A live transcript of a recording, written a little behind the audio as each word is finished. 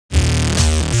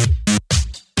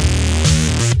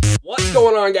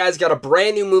going on, guys? Got a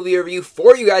brand new movie review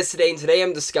for you guys today, and today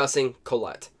I'm discussing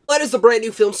Colette. Colette is the brand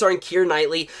new film starring Keira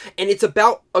Knightley, and it's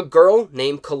about a girl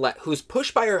named Colette who's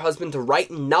pushed by her husband to write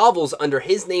novels under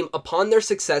his name. Upon their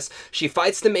success, she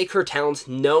fights to make her talents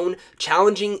known,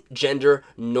 challenging gender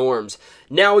norms.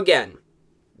 Now again,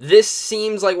 this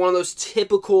seems like one of those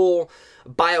typical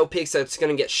biopics that's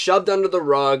going to get shoved under the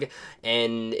rug,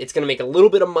 and it's going to make a little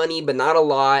bit of money but not a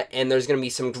lot, and there's going to be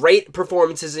some great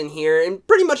performances in here, and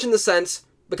pretty much in the sense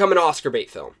become an Oscar bait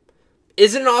film.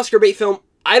 Is it an Oscar bait film?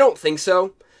 I don't think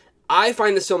so. I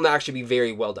find this film to actually be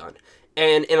very well done,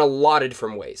 and in a lot of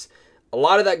different ways. A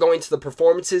lot of that going to the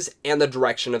performances and the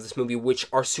direction of this movie, which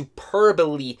are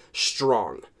superbly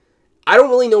strong. I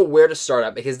don't really know where to start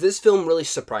at because this film really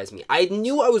surprised me. I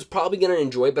knew I was probably going to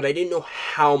enjoy it, but I didn't know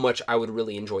how much I would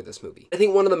really enjoy this movie. I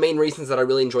think one of the main reasons that I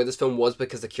really enjoyed this film was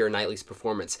because of Keira Knightley's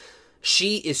performance.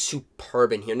 She is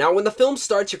superb in here. Now, when the film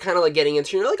starts, you're kind of like getting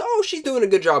into it, and you're like, oh, she's doing a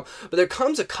good job. But there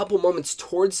comes a couple moments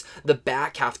towards the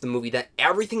back half of the movie that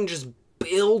everything just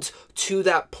builds to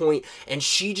that point, and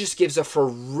she just gives a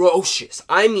ferocious,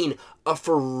 I mean a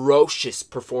ferocious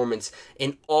performance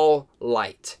in all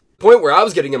light. Point where I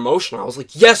was getting emotional. I was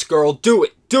like, yes, girl, do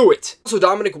it. Do it! So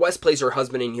Dominic West plays her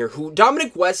husband in here,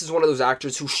 Dominic West is one of those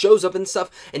actors who shows up and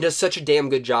stuff and does such a damn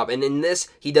good job, and in this,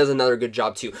 he does another good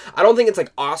job too. I don't think it's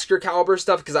like Oscar caliber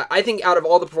stuff, because I think out of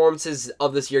all the performances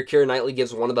of this year, Keira Knightley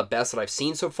gives one of the best that I've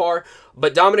seen so far,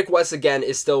 but Dominic West, again,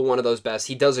 is still one of those best.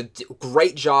 He does a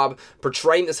great job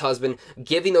portraying this husband,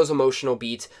 giving those emotional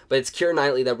beats, but it's Keira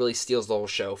Knightley that really steals the whole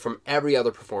show from every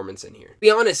other performance in here. To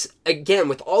be honest, again,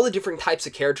 with all the different types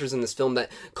of characters in this film that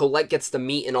Colette gets to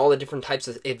meet and all the different types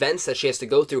of events that she has to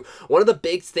go through, one of the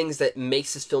big things that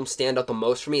makes this film stand out the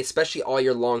most for me, especially all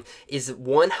year long, is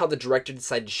one, how the director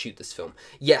decided to shoot this film.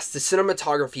 Yes, the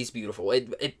cinematography is beautiful.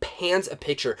 It pans a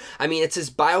picture. I mean, it's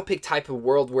this biopic type of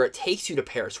world where it takes you to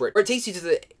Paris, where it takes you to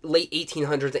the late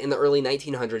 1800s and the early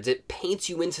 1900s. It paints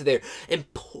you into there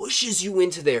and pushes you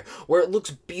into there where it looks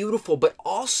beautiful, but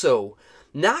also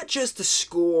not just the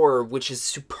score, which is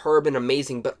superb and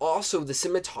amazing, but also the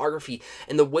cinematography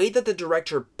and the way that the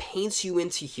director paints you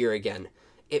into here again.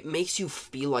 It makes you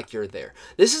feel like you're there.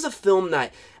 This is a film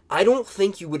that I don't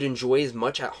think you would enjoy as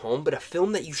much at home, but a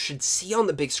film that you should see on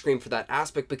the big screen for that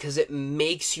aspect because it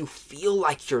makes you feel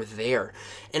like you're there.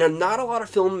 And not a lot of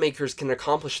filmmakers can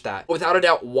accomplish that. Without a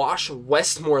doubt,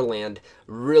 Westmoreland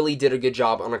really did a good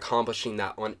job on accomplishing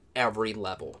that on every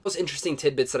level. The most interesting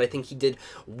tidbits that I think he did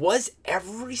was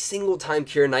every single time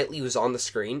Keira Knightley was on the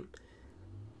screen,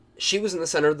 she was in the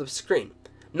center of the screen.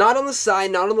 Not on the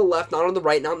side, not on the left, not on the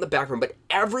right, not in the background, but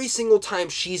every single time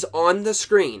she's on the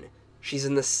screen, she's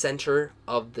in the center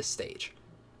of the stage.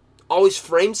 Always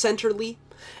frame centeredly.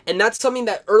 And that's something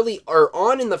that early or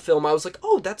on in the film, I was like,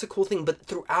 oh, that's a cool thing. But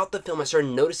throughout the film, I started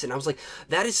noticing. I was like,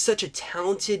 that is such a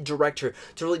talented director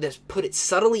to really just put it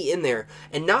subtly in there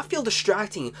and not feel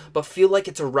distracting, but feel like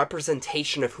it's a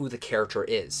representation of who the character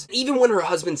is. Even when her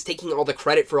husband's taking all the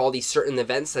credit for all these certain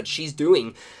events that she's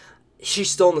doing,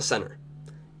 she's still in the center.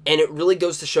 And it really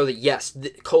goes to show that, yes,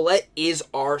 Colette is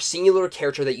our singular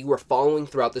character that you are following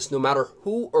throughout this, no matter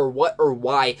who or what or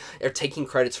why are taking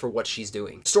credits for what she's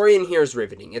doing. The story in here is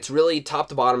riveting. It's really top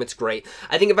to bottom. It's great.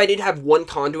 I think if I did have one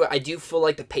con to it, I do feel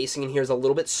like the pacing in here is a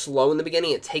little bit slow in the beginning.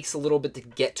 It takes a little bit to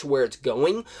get to where it's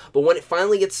going. But when it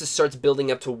finally starts building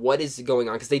up to what is going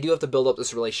on, because they do have to build up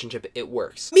this relationship, it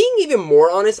works. Being even more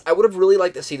honest, I would have really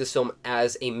liked to see this film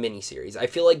as a miniseries. I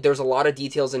feel like there's a lot of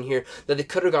details in here that they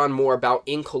could have gone more about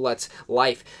in Colette's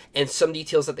life, and some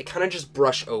details that they kind of just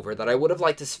brush over that I would have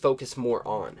liked to focus more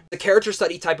on. The character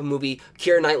study type of movie,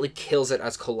 Keira Knightley kills it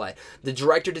as Colette. The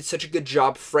director did such a good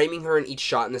job framing her in each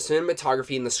shot, and the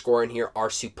cinematography and the score in here are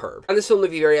superb. And this film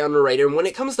would be very underrated, and when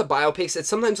it comes to biopics, it's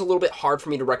sometimes a little bit hard for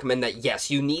me to recommend that, yes,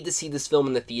 you need to see this film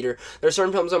in the theater. There are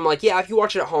certain films I'm like, yeah, if you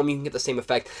watch it at home, you can get the same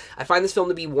effect. I find this film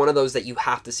to be one of those that you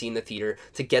have to see in the theater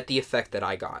to get the effect that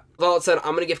I got. With all that said,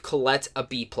 I'm going to give Colette a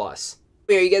B+.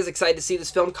 Are you guys excited to see this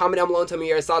film? Comment down below and tell me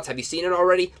your guys' thoughts. Have you seen it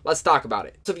already? Let's talk about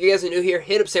it. So if you guys are new here,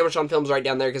 hit up Sandwich on Films right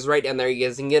down there, because right down there you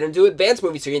guys can get into advanced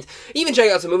movie screens, even check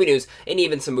out some movie news, and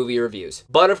even some movie reviews.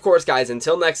 But of course, guys,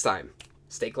 until next time,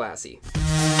 stay classy.